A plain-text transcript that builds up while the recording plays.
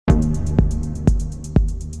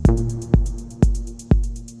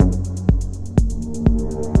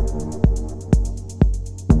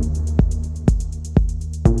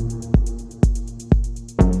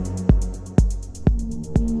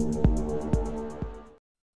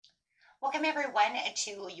everyone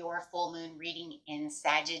to your full moon reading in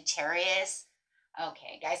Sagittarius.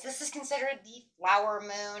 Okay, guys, this is considered the flower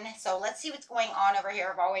moon. So let's see what's going on over here.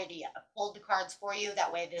 I've already pulled the cards for you.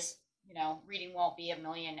 That way this, reading won't be a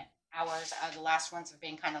million hours. The last ones have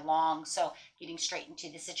been kind of long. So getting straight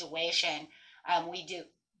into the situation, we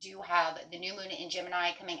do have the new moon in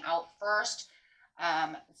Gemini coming out first.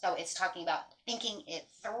 So it's talking about thinking it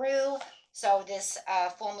through. So this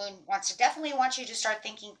full moon definitely wants you to start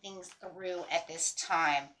thinking things through at this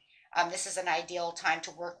time. This is an ideal time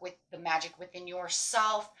to work with the magic within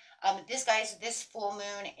yourself. This full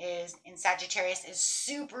moon is in Sagittarius is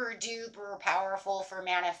super duper powerful for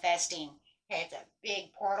manifesting. Okay, it's a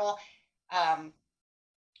big portal.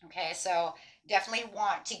 Okay, so definitely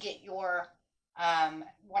want to get your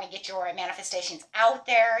manifestations out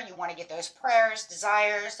there. You want to get those prayers,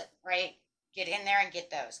 desires, right? Get in there and get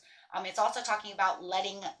those. It's also talking about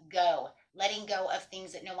letting go of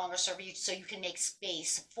things that no longer serve you so you can make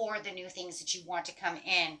space for the new things that you want to come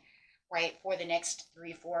in, right, for the next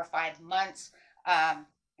 3, 4, 5 months.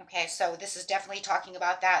 Okay, so this is definitely talking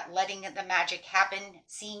about that, letting the magic happen,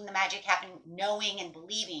 seeing the magic happen, knowing and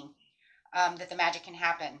believing that the magic can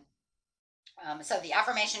happen. So the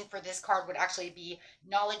affirmation for this card would actually be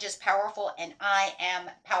knowledge is powerful and I am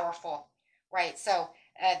powerful, right? So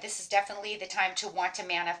this is definitely the time to want to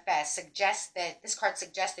manifest. This card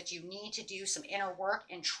suggests that you need to do some inner work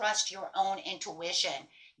and trust your own intuition.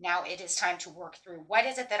 Now it is time to work through what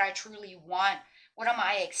is it that I truly want? What am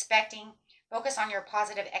I expecting? Focus on your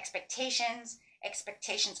positive expectations.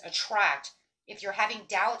 Expectations attract. If you're having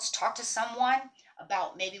doubts, talk to someone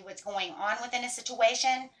about maybe what's going on within a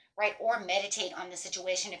situation, right? Or meditate on the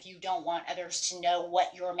situation if you don't want others to know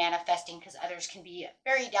what you're manifesting, because others can be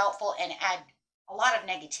very doubtful and add a lot of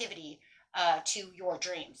negativity to your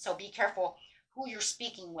dreams. So be careful who you're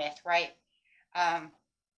speaking with, right?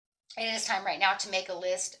 It is time right now to make a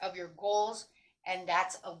list of your goals, and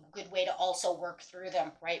that's a good way to also work through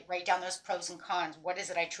them, right? Write down those pros and cons. What is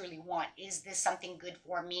it I truly want? Is this something good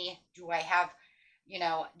for me? Do I have,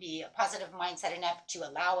 the positive mindset enough to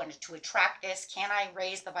allow and to attract this? Can I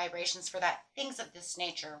raise the vibrations for that? Things of this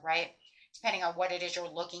nature, right? Depending on what it is you're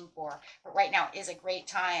looking for. But right now is a great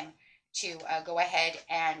time to go ahead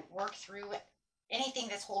and work through anything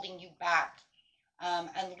that's holding you back.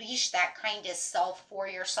 Unleash that kind of self for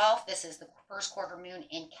yourself. This is the first quarter moon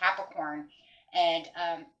in Capricorn. And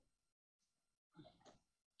let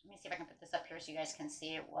me see if I can put this up here so you guys can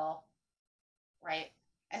see it well. Right.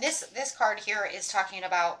 And this card here is talking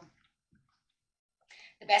about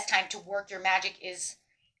the best time to work your magic is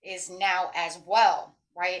now as well,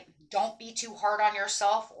 right? Don't be too hard on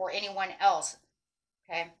yourself or anyone else.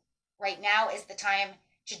 Okay. Right now is the time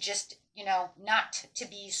to just, not to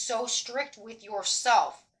be so strict with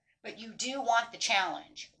yourself, but you do want the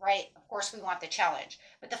challenge, right? Of course, we want the challenge.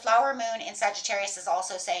 But the flower moon in Sagittarius is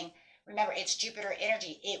also saying, remember, it's Jupiter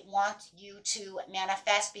energy. It wants you to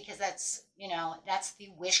manifest because that's the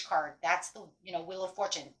wish card. That's the, Wheel of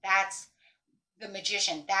Fortune. That's the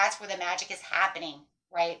magician. That's where the magic is happening,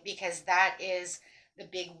 right? Because that is the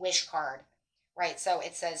big wish card, right? So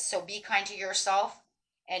it says, so be kind to yourself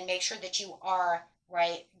and make sure that you are,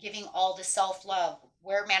 right, giving all the self-love.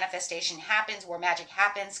 Where manifestation happens, where magic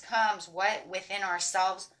happens, comes what within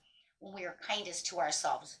ourselves when we are kindest to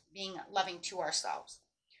ourselves, being loving to ourselves.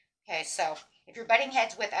 Okay, so if you're butting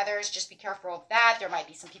heads with others, just be careful of that. There might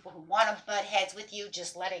be some people who want to butt heads with you.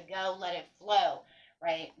 Just let it go, let it flow,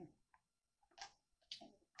 right?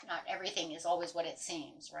 Not everything is always what it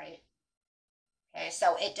seems, right? Okay,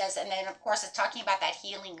 so it does, and then of course it's talking about that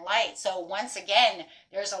healing light. So once again,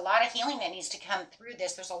 there's a lot of healing that needs to come through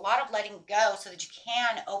this. There's a lot of letting go so that you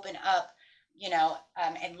can open up,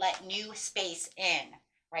 and let new space in,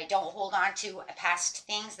 right? Don't hold on to past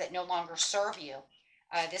things that no longer serve you.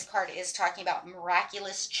 This card is talking about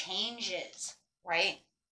miraculous changes, right?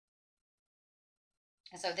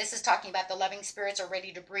 And so this is talking about the loving spirits are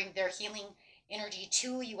ready to bring their healing energy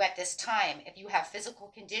to you at this time. If you have physical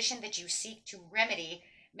condition that you seek to remedy,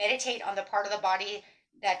 meditate on the part of the body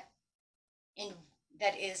that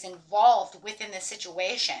is involved within the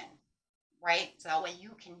situation, right? So that way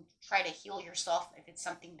you can try to heal yourself if it's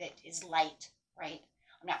something that is light, right?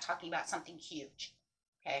 I'm not talking about something huge,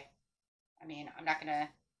 okay? I mean, I'm not going to,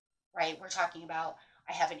 right? We're talking about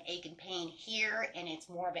I have an ache and pain here, and it's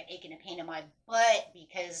more of an ache and a pain in my butt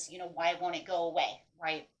because, why won't it go away,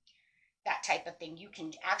 right? That type of thing. You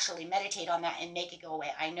can actually meditate on that and make it go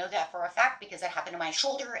away. I know that for a fact because it happened to my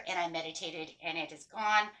shoulder and I meditated and it is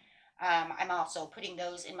gone. I'm also putting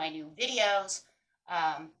those in my new videos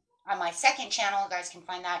on my second channel. You guys can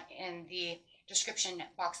find that in the description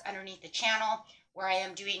box underneath the channel. where I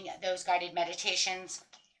am doing those guided meditations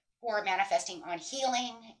for manifesting on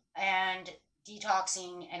healing and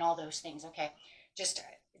detoxing and all those things. Okay. Just,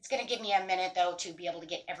 it's going to give me a minute though to be able to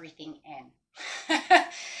get everything in.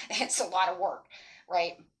 It's a lot of work,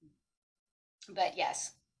 right? But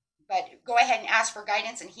yes, but go ahead and ask for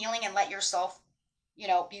guidance and healing and let yourself,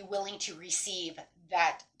 be willing to receive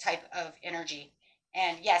that type of energy.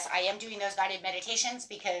 And yes, I am doing those guided meditations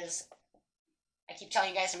because I keep telling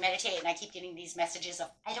you guys to meditate and I keep getting these messages of,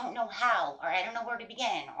 I don't know how, or I don't know where to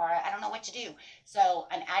begin, or I don't know what to do. So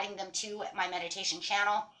I'm adding them to my meditation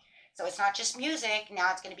channel. So it's not just music.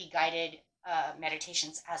 Now it's going to be guided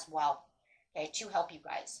meditations as well. Okay, to help you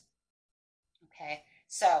guys. Okay,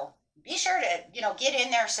 so be sure to, get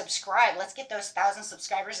in there, subscribe. Let's get those 1,000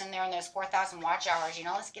 subscribers in there and those 4,000 watch hours.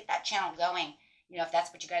 Let's get that channel going. If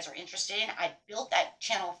that's what you guys are interested in. I built that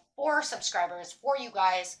channel for subscribers, for you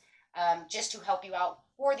guys, just to help you out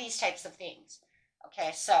for these types of things.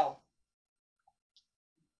 Okay, so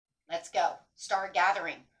let's go. Star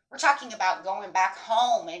gathering. We're talking about going back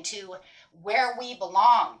home into where we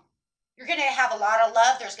belong. You're going to have a lot of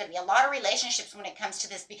love. There's going to be a lot of relationships when it comes to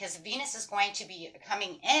this because Venus is going to be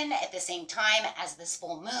coming in at the same time as this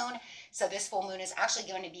full moon. So this full moon is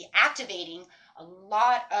actually going to be activating a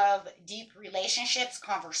lot of deep relationships,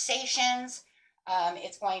 conversations.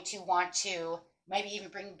 It's going to want to maybe even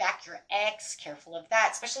bring back your ex. Careful of that,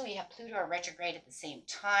 especially when you have Pluto retrograde at the same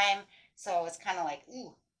time. So it's kind of like,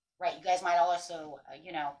 ooh, right? You guys might also,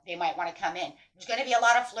 they might want to come in. There's going to be a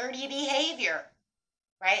lot of flirty behavior.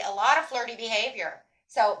 Right? A lot of flirty behavior.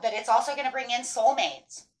 So, but it's also going to bring in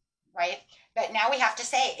soulmates, right? But now we have to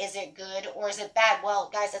say, is it good or is it bad?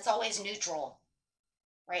 Well, guys, it's always neutral,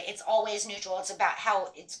 right? It's always neutral. It's about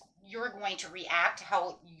how you're going to react,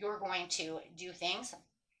 how you're going to do things,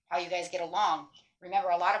 how you guys get along. Remember,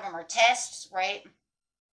 a lot of them are tests, right?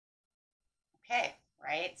 Okay,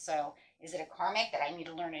 right? So is it a karmic that I need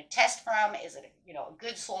to learn a test from? Is it, a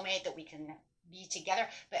good soulmate that we can be together?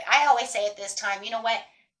 But I always say at this time, you know what?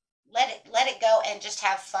 Let it go and just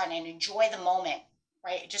have fun and enjoy the moment,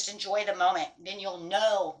 right? Just enjoy the moment. Then you'll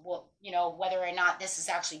know whether or not this is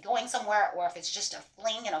actually going somewhere or if it's just a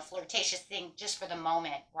fling and a flirtatious thing just for the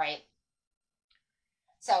moment, right?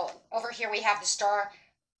 So over here we have the star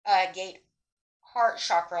gate heart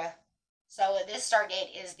chakra. So this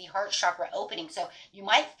stargate is the heart chakra opening. So you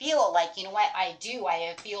might feel like, you know what, I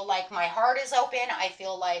feel like my heart is open. I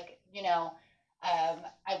feel like,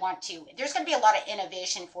 I want to, there's going to be a lot of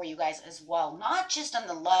innovation for you guys as well. Not just on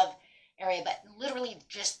the love area, but literally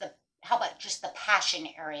how about just the passion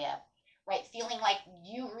area, right? Feeling like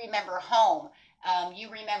you remember home. You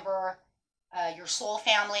remember your soul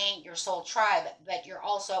family, your soul tribe, but you're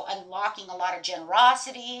also unlocking a lot of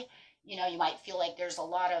generosity. You might feel like there's a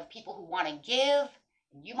lot of people who want to give.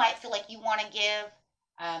 You might feel like you want to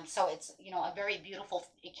give. So it's,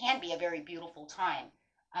 it can be a very beautiful time.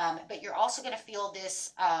 But you're also going to feel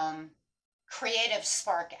this creative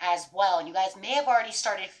spark as well. And you guys may have already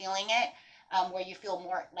started feeling it, where you feel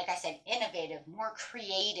more, like I said, innovative, more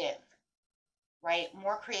creative, right?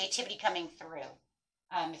 More creativity coming through.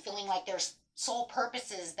 Feeling like there's soul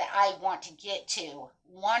purposes that I want to get to,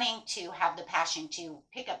 wanting to have the passion to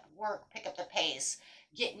pick up work, pick up the pace,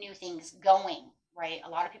 get new things going, right? A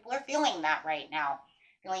lot of people are feeling that right now.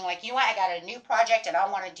 Feeling like, I got a new project and I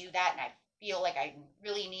want to do that, and I feel like I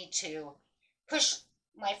really need to push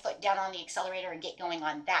my foot down on the accelerator and get going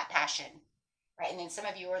on that passion, right? And then some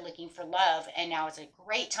of you are looking for love, and now is a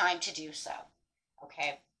great time to do so,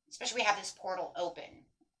 okay? Especially we have this portal open.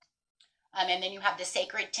 And then you have the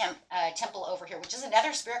sacred temple over here, which is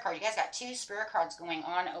another spirit card. You guys got two spirit cards going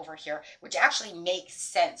on over here, which actually makes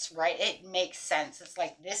sense, right? It makes sense. It's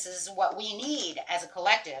like, this is what we need as a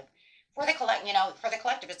collective. For the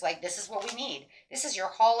collective, it's like, this is what we need. This is your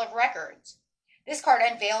hall of records. This card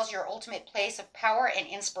unveils your ultimate place of power and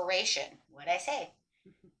inspiration. What'd I say?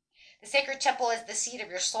 The sacred temple is the seat of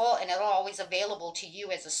your soul, and it'll always available to you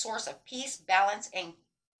as a source of peace, balance, and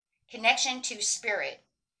connection to spirit.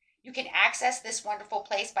 You can access this wonderful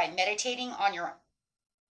place by meditating on your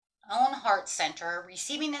own heart center.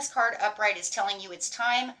 Receiving this card upright is telling you it's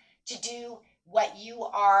time to do what you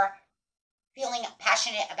are feeling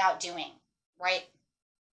passionate about doing, right?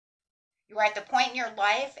 You are at the point in your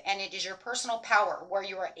life, and it is your personal power where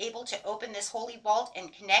you are able to open this holy vault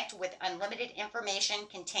and connect with unlimited information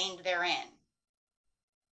contained therein.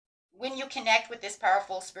 When you connect with this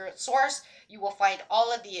powerful spirit source, you will find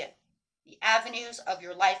all of the avenues of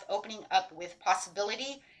your life opening up with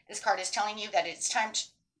possibility. This card is telling you that it's time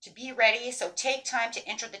to be ready. So take time to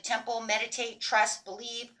enter the temple, meditate, trust,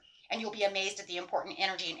 believe, And you'll be amazed at the important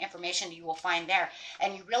energy and information you will find there.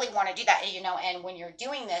 And you really want to do that, you know, and when you're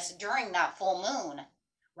doing this during that full moon,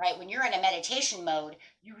 right, when you're in a meditation mode,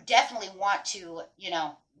 you definitely want to, you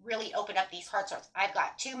know, really open up these heart centers. I've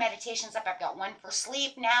got 2 meditations up. I've got one for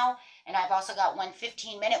sleep now, and I've also got one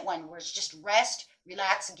 15-minute one where it's just rest,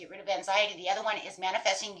 relax, and get rid of anxiety. The other one is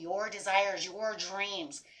manifesting your desires, your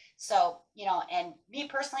dreams. So, you know, and me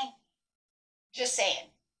personally, just saying,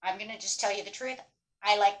 I'm going to just tell you the truth.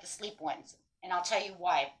 I like the sleep ones, and I'll tell you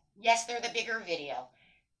why. Yes, they're the bigger video,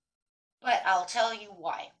 but I'll tell you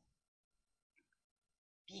why.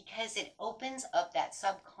 Because it opens up that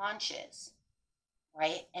subconscious,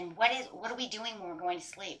 right? And what are we doing when we're going to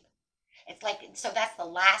sleep? It's like, so that's the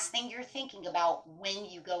last thing you're thinking about when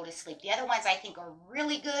you go to sleep. The other ones I think are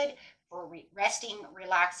really good for resting,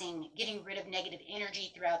 relaxing, getting rid of negative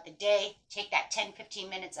energy throughout the day. Take that 10-15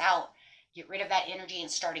 minutes out, get rid of that energy and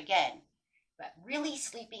start again. But really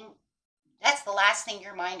sleeping, that's the last thing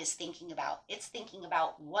your mind is thinking about. It's thinking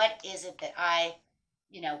about what is it that I,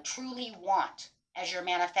 you know, truly want as you're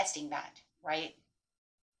manifesting that, right?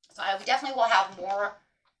 So I definitely will have more,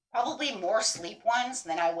 probably more sleep ones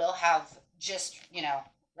than I will have just, you know,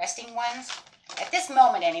 resting ones. At this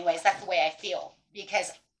moment, anyways, that's the way I feel,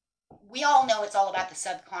 because we all know it's all about the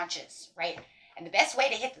subconscious, right? And the best way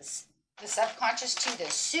to hit the subconscious to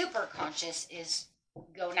the super conscious is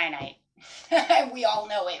go night-night. We all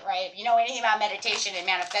know it, right? If you know anything about meditation and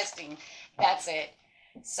manifesting, that's it.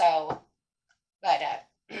 So, but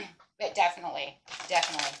definitely.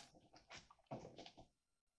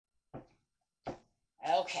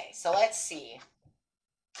 Okay, so let's see.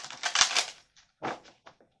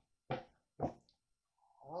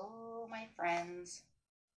 Oh, my friends.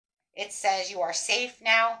 It says you are safe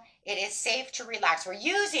now. It is safe to relax. We're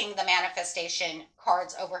using the manifestation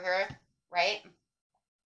cards over here, right?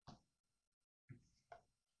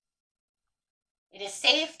 It is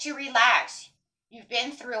safe to relax. You've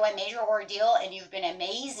been through a major ordeal and you've been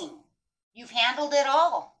amazing. You've handled it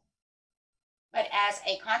all. But as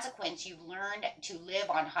a consequence, you've learned to live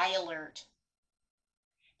on high alert.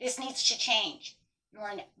 This needs to change. Your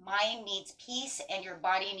mind needs peace and your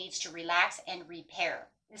body needs to relax and repair.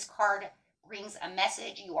 This card brings a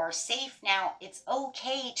message. You are safe now. It's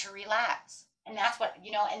okay to relax. And that's what,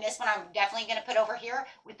 you know, and this one I'm definitely going to put over here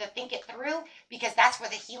with the think it through, because that's where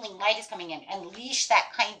the healing light is coming in. Unleash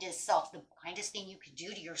that kindest self. The kindest thing you can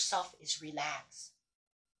do to yourself is relax.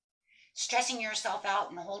 Stressing yourself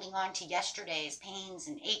out and holding on to yesterday's pains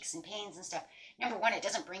and aches and pains and stuff. Number one, it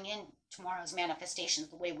doesn't bring in tomorrow's manifestations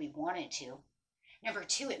the way we want it to. Number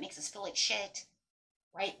two, it makes us feel like shit,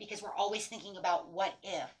 right? Because we're always thinking about what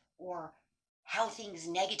if or how things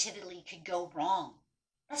negatively could go wrong.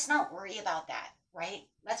 Let's not worry about that, right?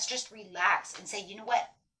 Let's just relax and say, you know what?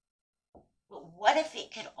 But what if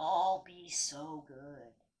it could all be so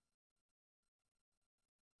good?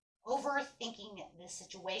 Overthinking the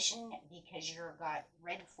situation because you've got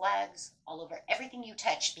red flags all over everything you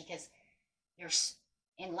touch, because there's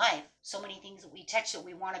in life so many things that we touch that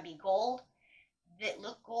we want to be gold, that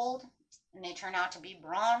look gold, and they turn out to be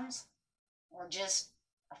bronze or just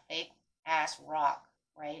a fake ass rock,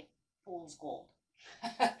 right? Fool's gold.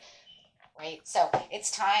 Right? So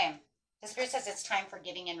it's time. The Spirit says it's time for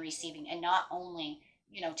giving and receiving, and not only,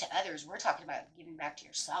 you know, to others. We're talking about giving back to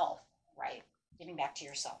yourself, right? Giving back to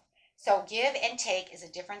yourself. So give and take is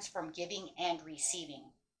a difference from giving and receiving.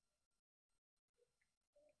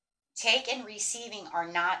 Take and receiving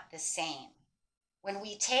are not the same. When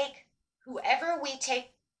we take, whoever we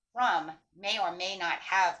take from may or may not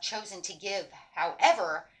have chosen to give.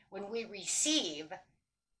 However, when we receive,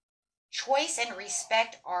 choice and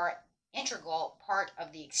respect are integral part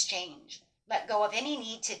of the exchange. Let go of any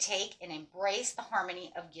need to take and embrace the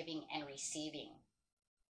harmony of giving and receiving.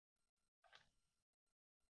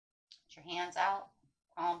 Put your hands out,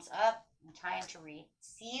 palms up, and time to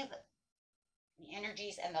receive the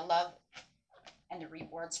energies and the love and the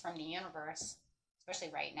rewards from the universe,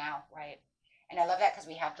 especially right now, right? And I love that because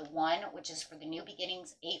we have the 1, which is for the new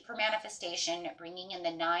beginnings, 8 for manifestation, bringing in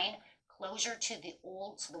the 9, closure to the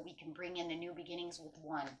old, so that we can bring in the new beginnings with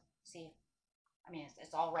 1. See, I mean,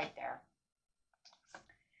 it's all right there.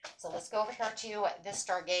 So let's go over here to this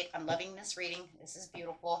Stargate. I'm loving this reading. This is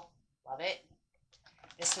beautiful. Love it.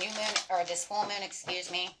 This new moon, or this full moon,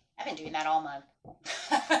 excuse me. I've been doing that all month.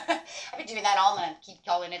 I've been doing that all month. Keep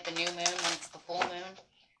calling it the new moon when it's the full moon.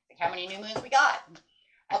 Like how many new moons we got?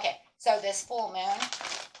 Okay, so this full moon,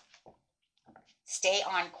 stay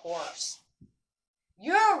on course.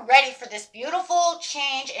 You're ready for this beautiful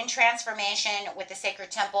change and transformation with the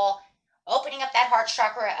sacred temple. Opening up that heart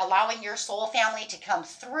chakra, allowing your soul family to come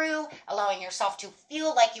through, allowing yourself to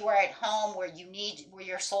feel like you are at home where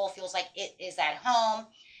your soul feels like it is at home.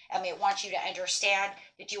 It wants you to understand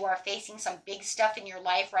that you are facing some big stuff in your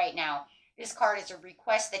life right now. This card is a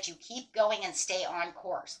request that you keep going and stay on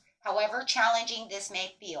course. However challenging this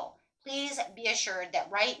may feel, please be assured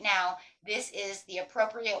that right now this is the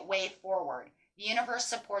appropriate way forward. The universe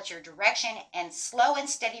supports your direction and slow and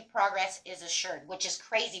steady progress is assured, which is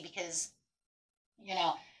crazy because, you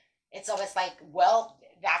know, it's always like, well,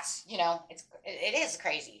 that's, it is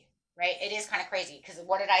crazy, right? It is kind of crazy because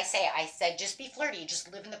what did I say? I said, just be flirty,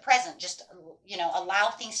 just live in the present, just, allow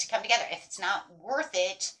things to come together. If it's not worth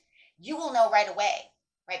it, you will know right away,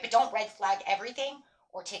 right? But don't red flag everything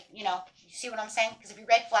or take, you see what I'm saying? Because if you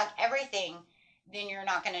red flag everything, then you're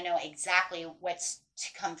not going to know exactly what's to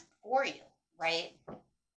come for you, right?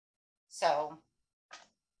 So,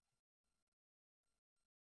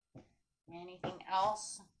 anything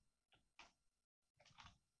else?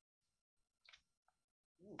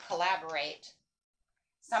 Collaborate.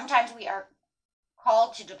 Sometimes we are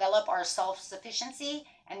called to develop our self-sufficiency,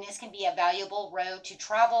 and this can be a valuable road to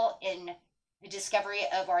travel in the discovery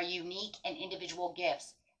of our unique and individual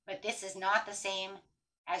gifts. But this is not the same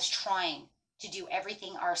as trying to do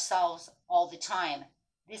everything ourselves all the time.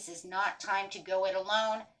 This is not time to go it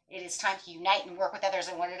alone. It is time to unite and work with others.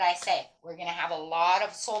 And what did I say? We're going to have a lot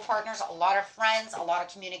of soul partners, a lot of friends, a lot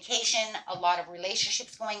of communication, a lot of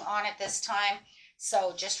relationships going on at this time.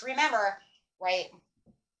 So just remember, right?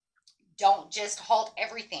 Don't just halt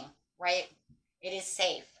everything, right? It is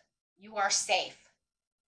safe. You are safe,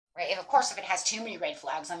 right? Of course, if it has too many red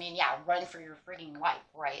flags, yeah, run for your frigging life,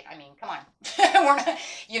 right? Come on. We're not,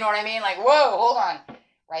 you know what I mean? Like, whoa, hold on,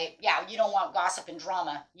 right? Yeah, you don't want gossip and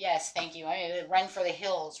drama. Yes, thank you. Run for the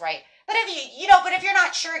hills, right? But but if you're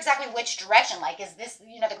not sure exactly which direction, like, is this,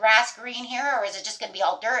 the grass green here, or is it just going to be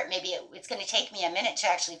all dirt? Maybe it's going to take me a minute to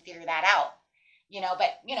actually figure that out,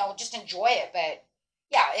 but, just enjoy it. But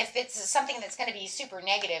yeah, if it's something that's going to be super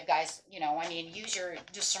negative, guys, use your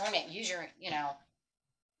discernment, use your,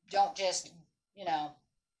 don't just,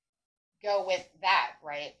 go with that,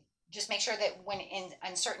 right? Just make sure that when in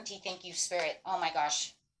uncertainty, thank you, Spirit. Oh my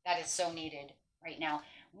gosh, that is so needed right now.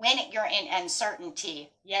 When you're in uncertainty,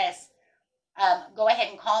 yes, go ahead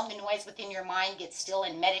and calm the noise within your mind, get still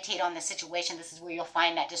and meditate on the situation. This is where you'll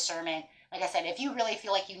find that discernment. Like I said, if you really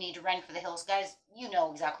feel like you need to run for the hills, guys, you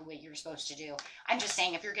know exactly what you're supposed to do. I'm just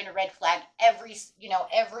saying, if you're going to red flag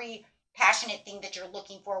every passionate thing that you're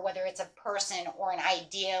looking for, whether it's a person or an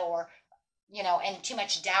idea or, and too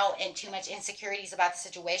much doubt and too much insecurities about the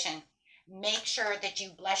situation, make sure that you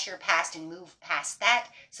bless your past and move past that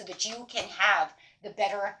so that you can have the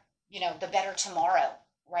better, the better tomorrow,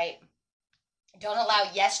 right? Don't allow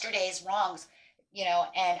yesterday's wrongs,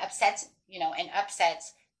 and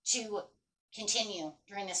upsets to continue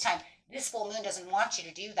during this time. This full moon doesn't want you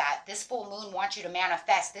to do that. This full moon wants you to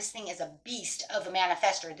manifest. This thing is a beast of a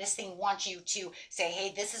manifester. This thing wants you to say,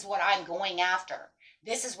 hey, this is what I'm going after.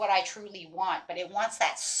 This is what I truly want. But it wants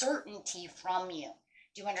that certainty from you.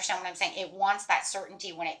 Do you understand what I'm saying? It wants that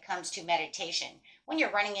certainty when it comes to meditation. When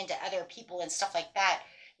you're running into other people and stuff like that,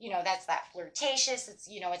 that's that flirtatious.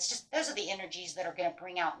 It's just, those are the energies that are going to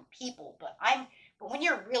bring out in people. But when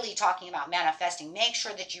you're really talking about manifesting, make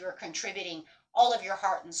sure that you are contributing all of your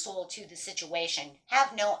heart and soul to the situation.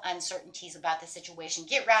 Have no uncertainties about the situation.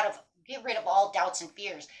 Get rid of all doubts and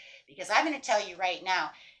fears. Because I'm going to tell you right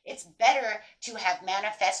now, it's better to have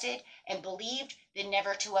manifested and believed than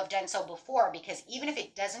never to have done so before. Because even if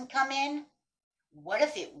it doesn't come in, what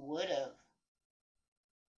if it would have?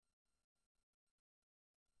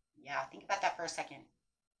 Yeah, think about that for a second.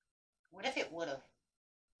 What if it would have?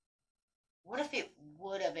 What if it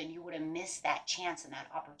would have and you would have missed that chance and that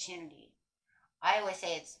opportunity? I always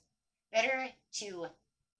say it's better to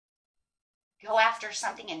go after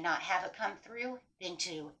something and not have it come through than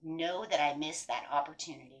to know that I missed that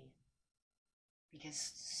opportunity.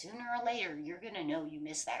 Because sooner or later, you're going to know you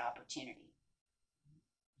missed that opportunity.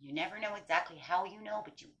 You never know exactly how you know,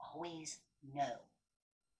 but you always know.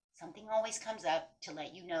 Something always comes up to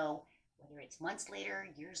let you know, whether it's months later,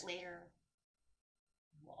 years later.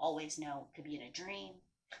 You will always know. It could be in a dream.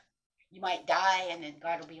 You might die, and then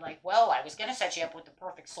God will be like, well, I was going to set you up with the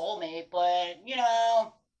perfect soulmate, but, you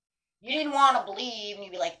didn't want to believe. And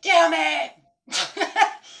you'd be like, damn it.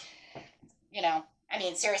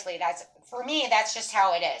 Seriously, for me, that's just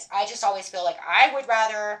how it is. I just always feel like I would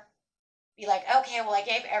rather be like, okay, well, I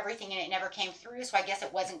gave everything and it never came through, so I guess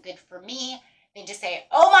it wasn't good for me, than just say,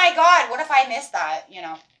 oh my God, what if I missed that,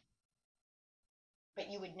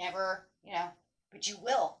 But you would never, but you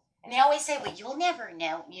will. And they always say, well, you'll never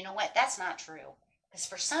know. You know what? That's not true. Because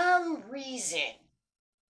for some reason,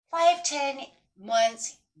 5, 10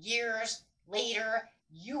 months, years later,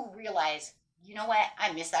 you realize, you know what?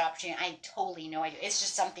 I missed that opportunity. I totally know I do. It's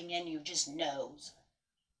just something in you just knows,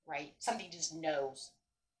 right? Something just knows.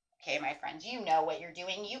 Okay, my friends, you know what you're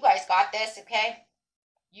doing. You guys got this, okay?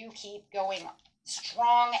 You keep going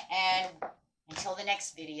strong, and until the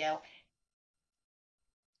next video,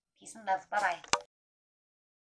 peace and love. Bye-bye.